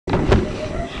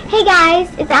Hey guys,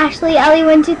 it's Ashley,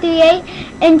 Ellie1238,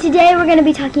 and today we're going to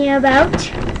be talking about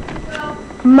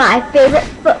my favorite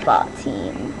football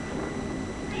team.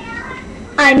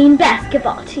 I mean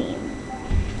basketball team.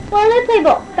 Well, they play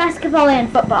both, basketball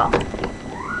and football.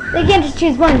 They can't just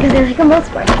choose one because they like them both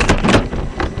sports.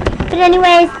 But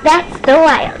anyways, that's the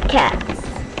Wildcats.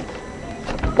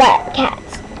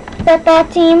 Wildcats. Football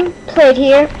team played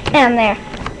here and there.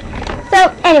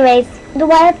 So anyways, the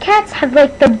Wildcats have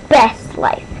like the best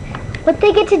life. What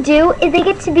they get to do is they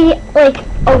get to be like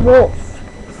a wolf.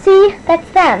 See, that's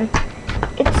them.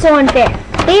 It's so unfair.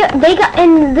 They got,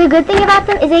 and the good thing about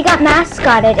them is they got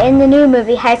mascotted in the new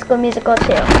movie High School Musical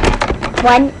 2,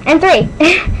 1 and 3.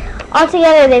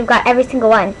 Altogether, they've got every single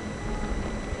one.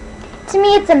 To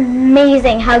me, it's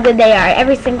amazing how good they are.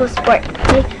 Every single sport,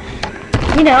 they,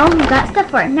 you know, got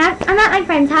stuff for it. Now, I'm at my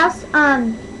friend's house.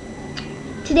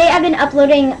 Today I've been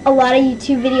uploading a lot of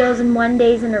YouTube videos in 1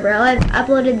 day in a row. I've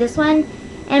uploaded this one,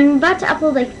 and I'm about to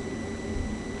upload like,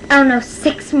 I don't know,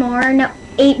 6 more, no,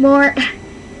 8 more.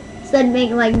 So I'd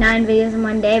make like 9 videos in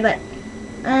 1 day, but,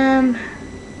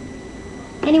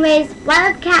 anyways,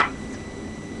 Wildcats,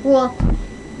 well,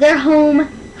 their home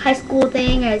high school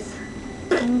thing is,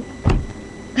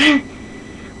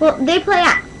 well, they play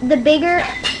at the bigger,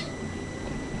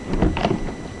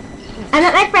 I'm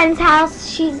at my friend's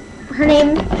house. Her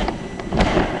name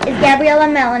is Gabriella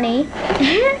Melanie,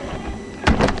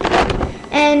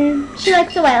 and she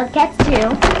likes the Wildcats too.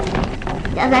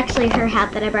 That's actually her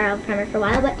hat that I borrowed from her for a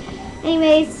while, but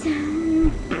anyways,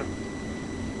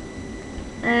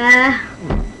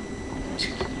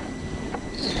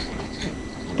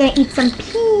 gonna eat some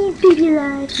peas, baby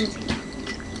life.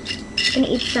 Gonna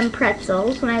eat some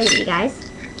pretzels when I leave you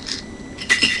guys.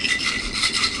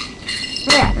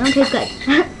 Oh yeah, they don't taste good.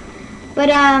 But,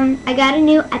 I got a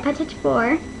new iPod Touch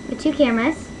 4 with 2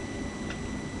 cameras,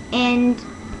 and,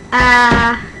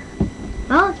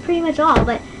 well, it's pretty much all,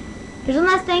 but there's one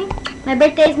last thing. My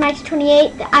birthday is March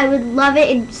 28th. I would love it.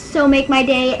 It'd so make my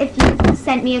day if you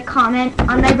sent me a comment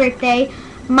on my birthday,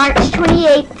 March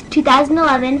 28th,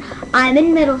 2011. I'm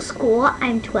in middle school.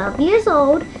 I'm 12 years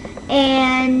old,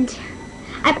 and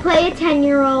I play a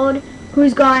 10-year-old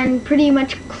who's gone pretty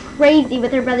much crazy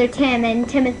with her brother Tim, and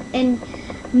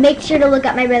make sure to look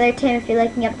up my brother Tim if you're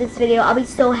looking up this video. I'll be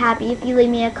so happy if you leave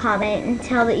me a comment and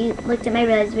tell that you looked at my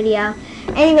brother's video.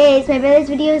 Anyways, my brother's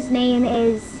video's name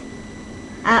is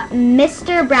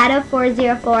Mr.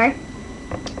 Brado404.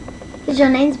 His real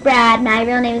name's Brad. My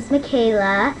real name is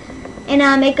Michaela. And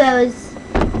it goes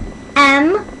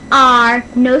MR,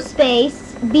 no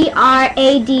space,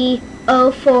 BRAD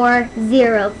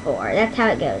 0404. That's how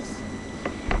it goes.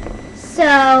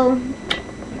 So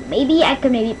maybe I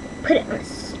could put it on the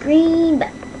screen,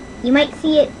 but you might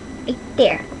see it right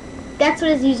there. That's what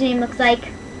his username looks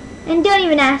like. And don't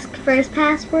even ask for his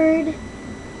password,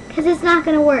 because it's not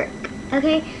going to work.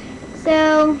 Okay?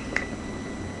 So,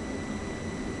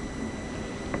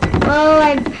 oh,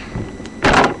 I've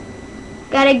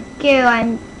got to go.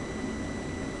 I'm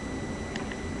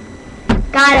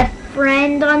got a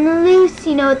friend on the loose.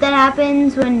 You know what that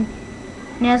happens when,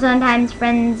 you know, sometimes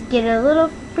friends get a little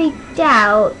freaked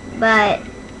out, but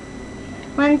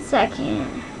 1 second.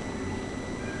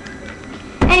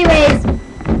 Anyways,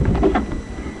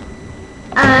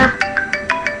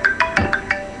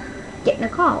 getting a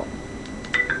call.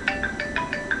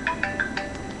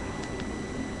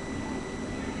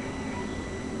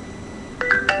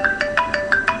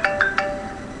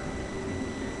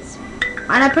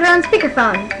 Why not put it on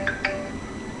speakerphone?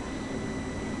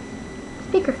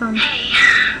 Speakerphone. Hey,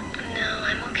 no,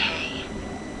 I'm okay.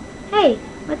 Hey,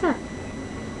 what's up?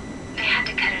 I had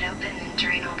to cut it open and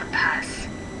drain all the pus.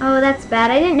 Oh, that's bad.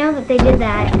 I didn't know that they did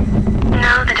that.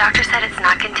 No, the doctor said it's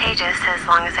not contagious as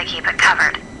long as I keep it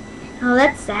covered. Oh,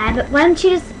 that's sad. But why don't you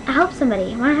just help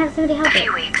somebody? Why don't you have somebody help A you?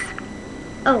 few weeks.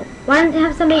 Oh, why don't you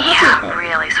have somebody help you with it?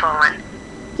 Really swollen.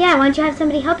 Yeah, why don't you have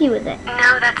somebody help you with it?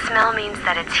 No, that smell means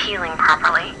that it's healing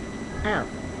properly. Oh.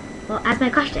 Well, ask my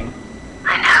question.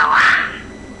 I know.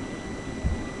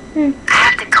 Hmm. I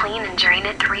have to clean and drain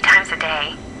it 3 times a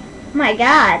day. Oh my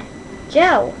God.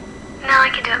 Joe. No, I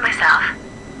can do it myself.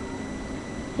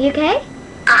 You okay?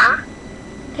 Uh-huh.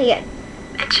 Okay, good.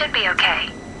 It should be okay.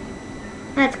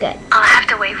 That's good. I'll have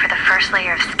to wait for the first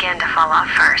layer of skin to fall off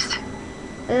first.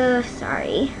 Oh,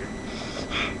 sorry.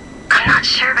 I'm not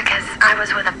sure because I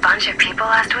was with a bunch of people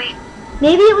last week.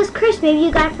 Maybe it was Chris. Maybe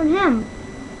you got it from him.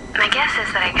 My guess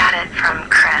is that I got it from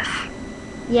Chris.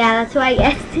 Yeah, that's what I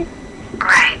guessed.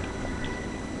 Right.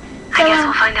 So, I guess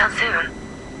we'll find out soon.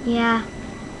 Yeah.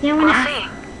 You might We'll want to see.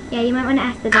 ask. Yeah, you might want to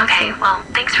ask the doctor. Okay, well,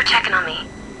 thanks for checking on me.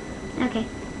 Okay.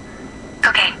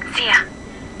 Okay, see ya.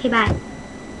 Okay, bye.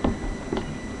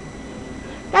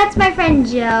 That's my friend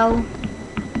Jo.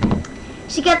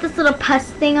 She got this little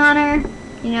pus thing on her.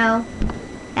 You know,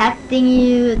 that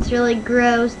thingy that's really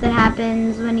gross that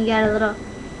happens when you got a little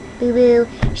boo-boo.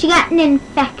 She got an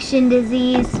infection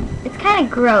disease. It's kind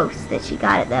of gross that she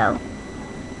got it though.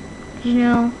 You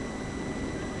know.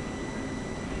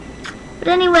 But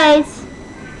anyways,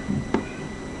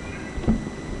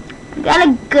 I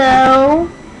gotta go.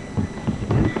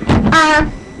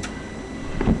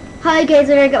 Hi guys,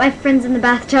 I got my friends in the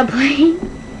bathtub playing,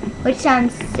 which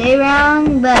sounds so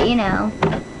wrong, but you know,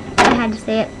 I had to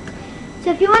say it.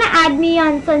 So if you want to add me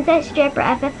on Sunset Strip or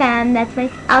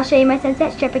FFM, I'll show you my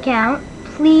Sunset Strip account.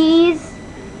 Please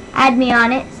add me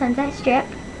on it, Sunset Strip.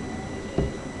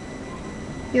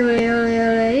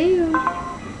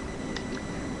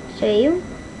 Show you.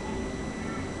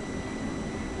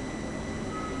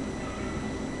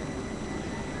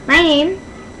 My name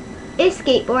is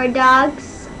Skateboard Dogs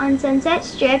on Sunset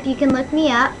Strip. You can look me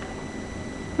up.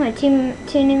 Two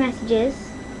new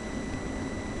messages.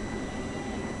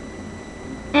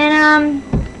 And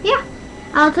yeah,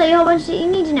 I'll tell you a whole bunch that you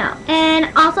need to know. And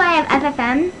also I have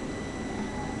FFM.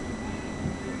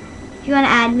 If you want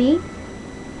to add me.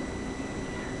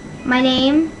 My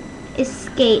name is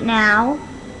Skate Now.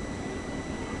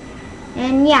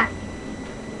 And yeah.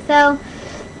 So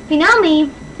if you know me,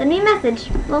 send me a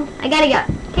message. Well, I gotta go.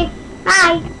 Okay,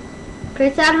 bye.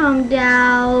 Peace out, home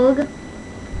dog.